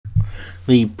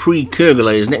The Prix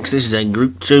Kergolay is next. This is a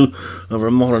Group 2 over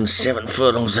a modern 7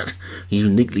 furlongs, that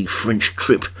uniquely French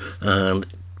trip, and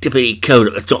Deputy Code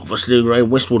at the top for Stu Gray,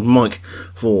 Westwood Mike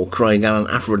for Craig Allen,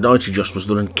 Aphrodite, Josh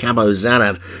Musdon, Cabo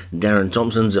Zanad, Darren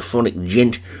Thompson, Zaphonic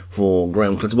Gent for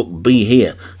Graham Clutterbuck, Be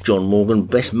Here, John Morgan,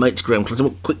 Best Mates, Graham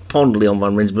Clutterbuck, Quick Pond, Leon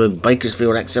Van Rensburg,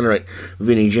 Bakersfield Accelerate,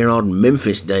 Vinnie Gerard,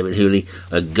 Memphis, David Hooley,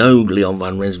 A Gogue, Leon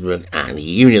Van Rensburg, and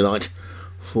Unilight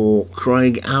for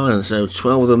Craig Allen. So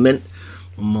 12 of them meant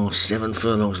 1 more 7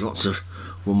 furlongs, lots of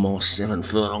 1 more 7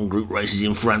 furlong group races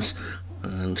in France,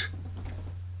 and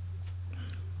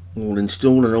all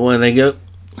installed and away they go.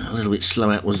 A little bit slow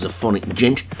out was the Zaphonic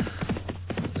Gent.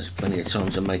 There's plenty of time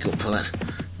to make up for that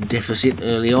deficit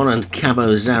early on, and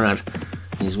Cabo Zarad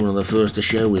is one of the first to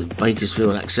show with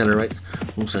Bakersfield Accelerate.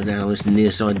 Also down on this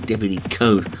near side, Deputy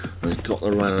Code has got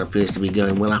the run and appears to be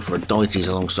going well. Aphrodite's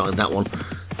alongside that one.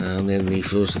 And then the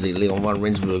first of the Leon Van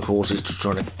Rensburg horses to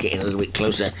try to get in a little bit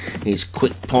closer is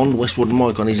Quick Pond, Westwood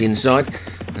Mike on his inside.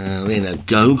 Then A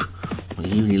Gogue, a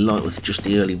Unilight with just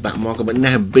the early back marker, but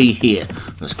now Be Here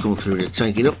has come through to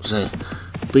take it up. So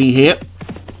Be Here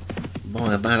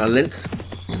by about a length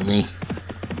in the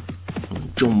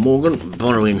John Morgan,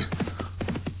 borrowing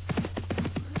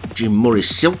Jim Murray's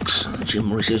Silks. Jim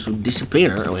Murray seems to have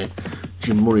disappeared. I don't know where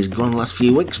Jim Murray's gone the last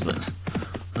few weeks, but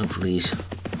hopefully he's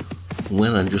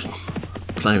well and just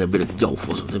playing a bit of golf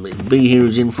or something. But Be Here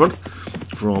is in front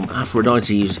from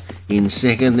Aphrodite, who's in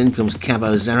second. Then comes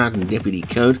Cabo Zarad and Deputy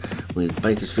Code with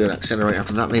Bakersfield Accelerate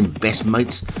after that. Then Best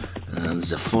Mates and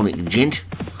Zaphonic Gent.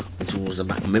 And towards the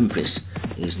back, Memphis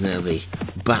is now the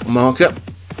back marker.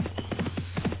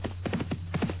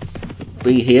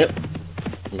 Be Here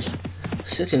is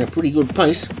setting a pretty good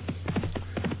pace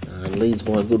and leads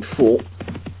by a good 4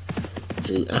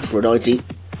 to Aphrodite.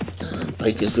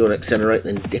 Bakersfield Accelerate,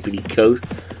 then Deputy Code.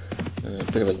 A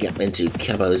bit of a gap then to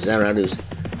Cabo Zarad, who's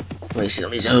racing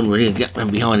on his own, really. A gap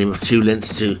then behind him of 2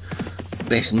 lengths to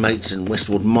Best Mates and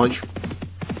Westwood Mike.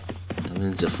 And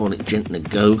then Zaphonic Gent and A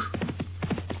Gogue.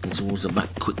 And towards the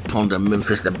back, Quick Pond and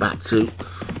Memphis, the back 2.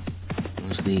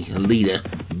 As the leader,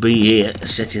 Be Here,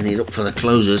 setting it up for the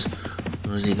closers.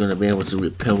 Or is he going to be able to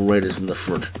repel Raiders from the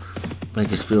front?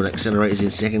 Bakersfield Accelerate is in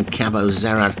second. Cabo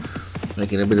Zarad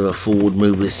making a bit of a forward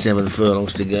move with 7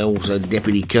 furlongs to go. Also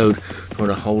Deputy Code trying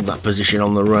to hold that position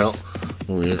on the rail,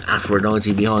 with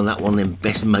Aphrodite behind that one. Then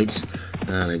Best Mates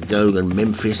and A Gogue and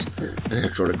Memphis, and they're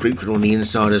trying to creep through on the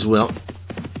inside as well.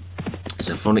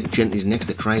 Zaphonic Gent is next.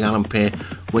 The Craig Allen pair,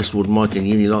 Westwood Mike and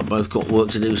Unilight, both got work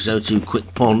to do. So too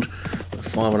Quick Pond.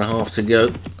 5.5 to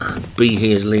go, and Be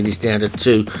Here's lead is down to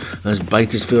 2 as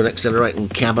Bakersfield Accelerate and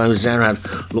Cabo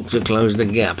Zarad look to close the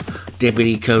gap.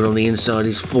 Deputy Code on the inside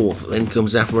is 4th, then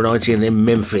comes Aphrodite and then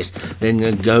Memphis, then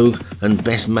A Gogue and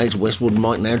Best Mates. Westwood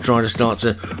Mike now trying to start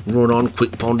to run on.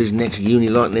 Quick Pond is next,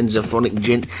 Unilight, and then Zaphonic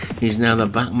Gent is now the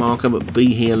back marker, but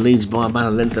Be Here leads by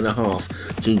about 1.5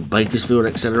 lengths to Bakersfield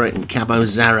Accelerate and Cabo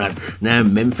Zarad. Now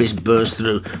Memphis bursts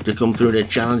through to come through to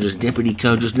challenge as Deputy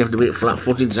Code just left a bit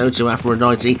flat-footed, so to Aphrodite,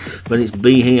 but it's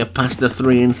Be Here past the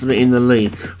 3 and 3 in the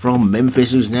lead from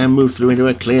Memphis, who's now moved through into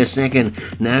a clear second.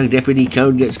 Now Deputy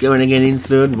Code gets going again in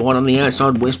third, wide on the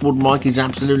outside. Westwood Mike is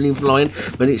absolutely flying,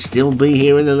 but it's still Be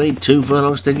Here in the lead. 2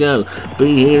 furlongs to go.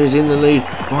 Be Here is in the lead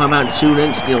by about 2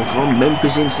 lengths still from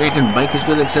Memphis in second.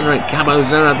 Bakersfield Accelerate, Cabo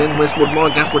Zarad, then Westwood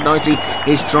Mike. Aphrodite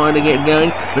is trying to get going,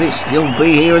 but it's still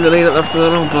Be Here in the lead at the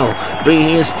furlong pole. Be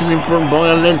Here still in front by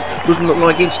a length. Doesn't look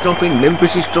like it's stopping.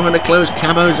 Memphis is trying to close.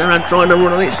 Cabo Zarad trying to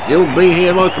run on it. Still Be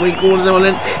Here by 3/4 of a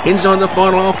length inside the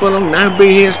final half furlong. Now Be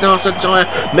Here starts to tire.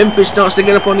 Memphis starts to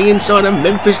get up on the inside, and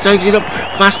Memphis takes it up.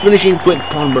 Fast finishing Quick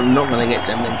Pond, but not going to get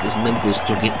to Memphis. Memphis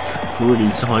took it pretty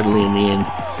tidily in the end,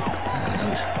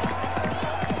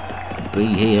 and Be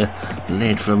Here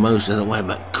led for most of the way,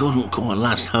 but couldn't quite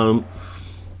last home.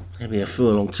 Maybe a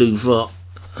furlong too far,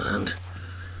 and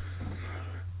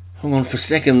hung on for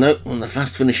second though on the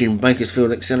fast finishing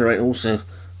Bakersfield Accelerate. Also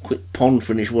Quick Pond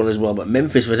finished well as well, but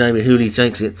Memphis for David Hooley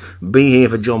takes it. Be Here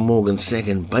for John Morgan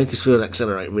second. Bakersfield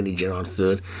Accelerate, Vinnie Gerard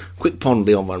third. Quick Pond,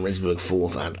 Leon Van Rensburg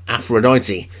fourth, and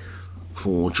Aphrodite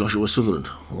for Joshua Sutherland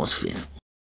was fifth.